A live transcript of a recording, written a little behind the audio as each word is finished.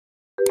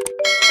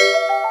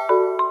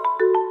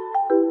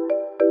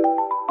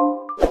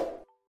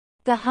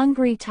The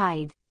Hungry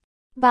Tide.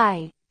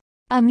 By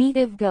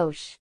Amitav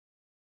Ghosh.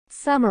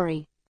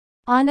 Summary.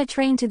 On a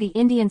train to the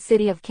Indian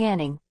city of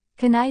Canning,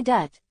 Kanai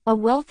Dutt, a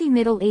wealthy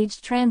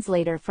middle-aged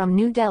translator from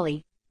New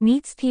Delhi,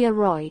 meets Pia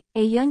Roy,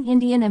 a young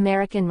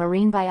Indian-American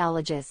marine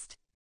biologist.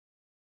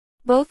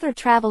 Both are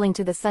traveling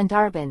to the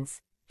Sundarbans.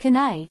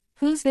 Kanai,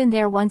 who's been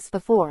there once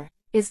before,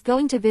 is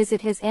going to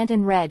visit his aunt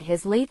and read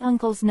his late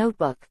uncle's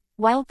notebook,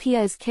 while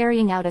Pia is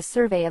carrying out a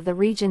survey of the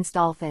region's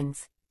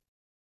dolphins.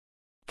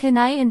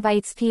 Kanai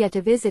invites Pia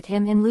to visit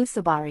him in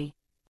Lusabari.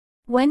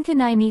 When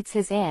Kanai meets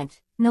his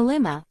aunt,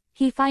 Nalima,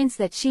 he finds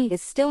that she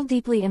is still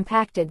deeply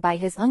impacted by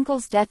his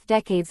uncle's death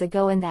decades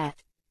ago and that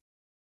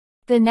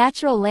the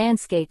natural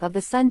landscape of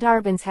the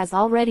Sundarbans has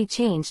already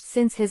changed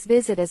since his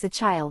visit as a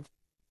child.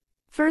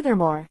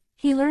 Furthermore,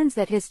 he learns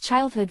that his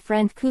childhood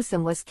friend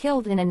Kusum was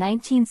killed in a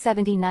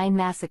 1979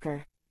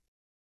 massacre.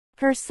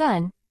 Her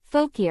son,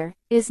 Fokir,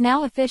 is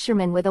now a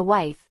fisherman with a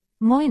wife,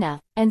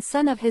 Moina, and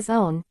son of his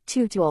own,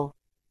 Tutul.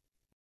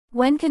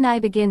 When Kanai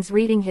begins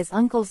reading his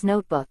uncle's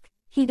notebook,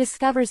 he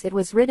discovers it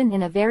was written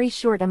in a very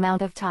short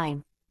amount of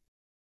time.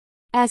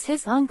 As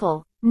his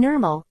uncle,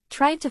 Nirmal,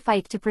 tried to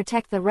fight to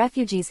protect the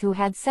refugees who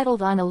had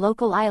settled on a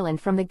local island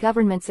from the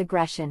government's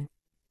aggression.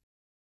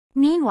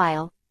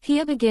 Meanwhile,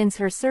 Pia begins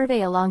her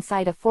survey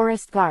alongside a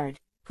forest guard,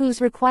 who's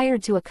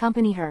required to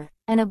accompany her,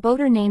 and a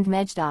boater named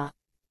Mejda.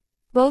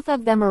 Both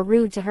of them are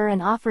rude to her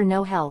and offer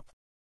no help.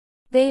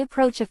 They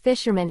approach a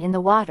fisherman in the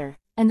water,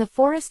 and the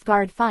forest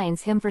guard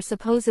fines him for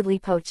supposedly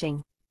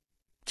poaching,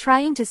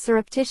 trying to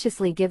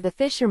surreptitiously give the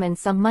fisherman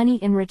some money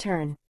in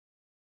return.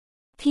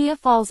 Pia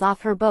falls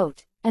off her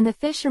boat, and the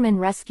fisherman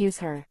rescues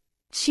her.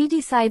 She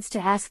decides to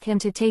ask him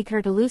to take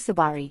her to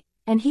Lusabari,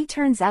 and he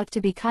turns out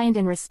to be kind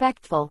and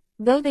respectful,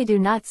 though they do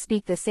not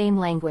speak the same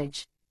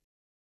language.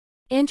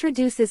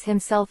 Introduces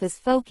himself as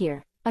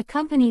Fokir,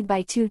 accompanied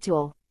by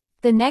Tutul.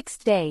 The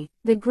next day,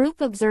 the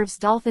group observes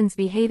dolphins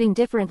behaving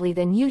differently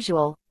than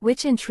usual,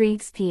 which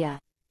intrigues Pia.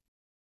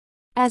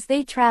 As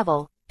they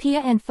travel,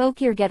 Pia and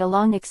Fokir get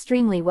along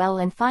extremely well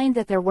and find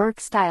that their work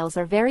styles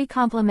are very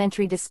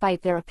complementary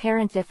despite their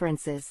apparent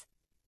differences.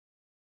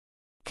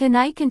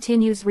 Kanai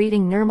continues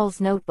reading Nirmal's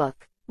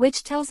notebook,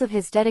 which tells of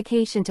his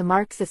dedication to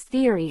Marxist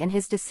theory and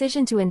his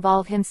decision to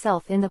involve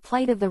himself in the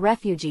plight of the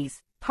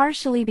refugees,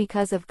 partially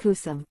because of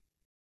Kusum,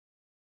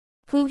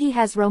 who he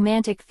has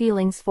romantic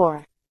feelings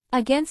for.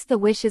 Against the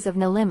wishes of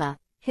Nalima,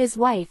 his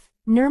wife,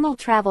 Nirmal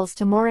travels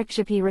to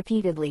Morakshapur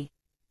repeatedly.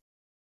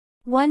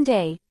 One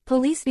day,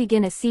 police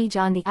begin a siege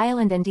on the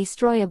island and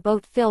destroy a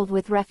boat filled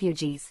with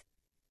refugees.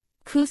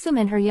 Kusum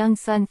and her young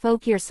son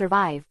Fokir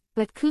survive,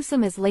 but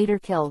Kusum is later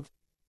killed.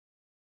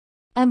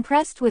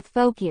 Impressed with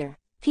Fokir,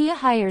 Pia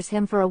hires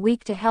him for a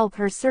week to help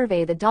her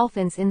survey the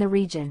dolphins in the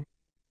region.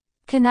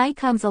 Kanai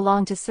comes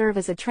along to serve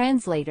as a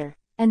translator,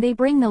 and they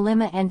bring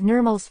Nalima and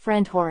Nirmal's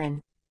friend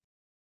Horan,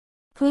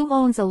 who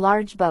owns a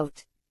large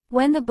boat.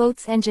 When the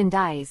boat's engine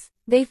dies,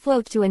 they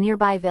float to a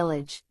nearby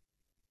village.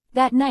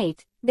 That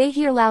night, they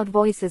hear loud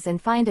voices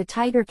and find a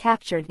tiger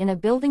captured in a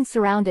building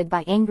surrounded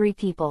by angry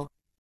people.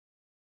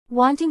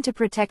 Wanting to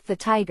protect the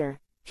tiger,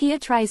 Pia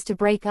tries to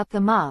break up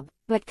the mob,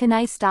 but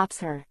Kanai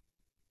stops her.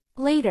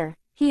 Later,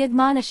 he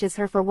admonishes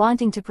her for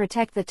wanting to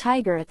protect the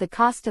tiger at the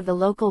cost of the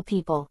local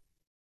people.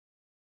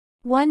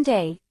 One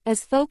day,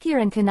 as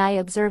Fokir and Kanai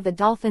observe the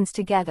dolphins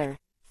together,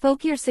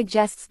 Fokir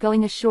suggests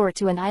going ashore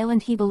to an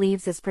island he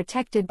believes is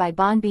protected by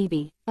Bon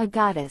Bibi, a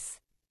goddess.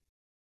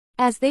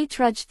 As they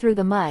trudge through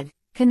the mud,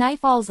 Kanai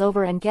falls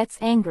over and gets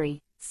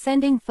angry,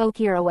 sending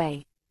Fokir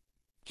away.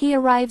 He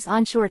arrives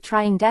onshore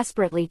trying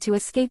desperately to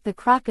escape the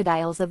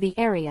crocodiles of the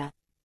area,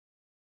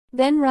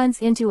 then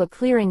runs into a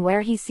clearing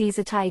where he sees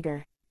a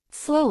tiger.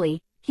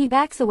 Slowly, he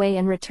backs away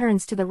and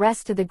returns to the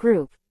rest of the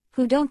group,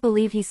 who don't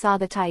believe he saw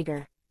the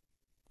tiger.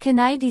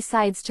 Kanai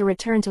decides to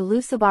return to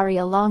Lusabari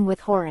along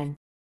with Horan.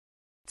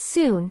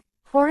 Soon,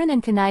 Horan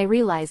and Kanai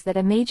realize that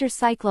a major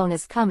cyclone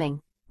is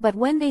coming, but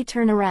when they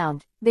turn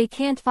around, they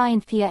can't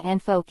find Pia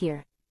and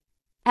Fokir.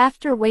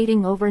 After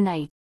waiting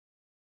overnight,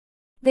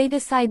 they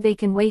decide they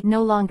can wait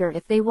no longer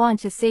if they want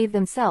to save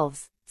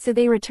themselves, so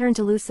they return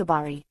to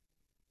Lusabari.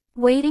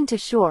 Wading to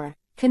shore,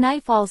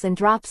 Kanai falls and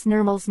drops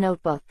Nirmal's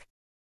notebook.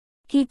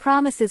 He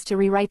promises to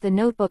rewrite the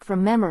notebook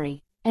from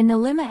memory, and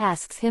Nalima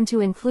asks him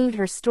to include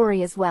her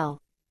story as well.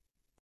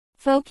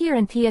 Fokir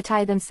and Pia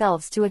tie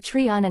themselves to a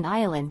tree on an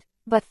island,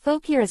 but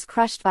Fokir is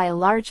crushed by a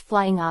large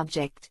flying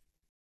object.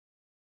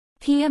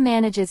 Pia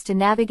manages to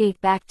navigate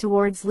back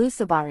towards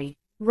Lusabari,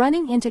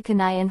 running into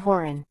Kanai and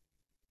Horan.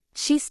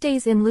 She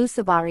stays in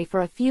Lusabari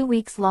for a few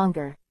weeks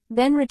longer,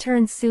 then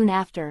returns soon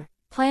after,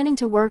 planning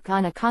to work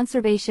on a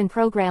conservation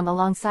program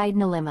alongside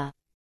Nalima.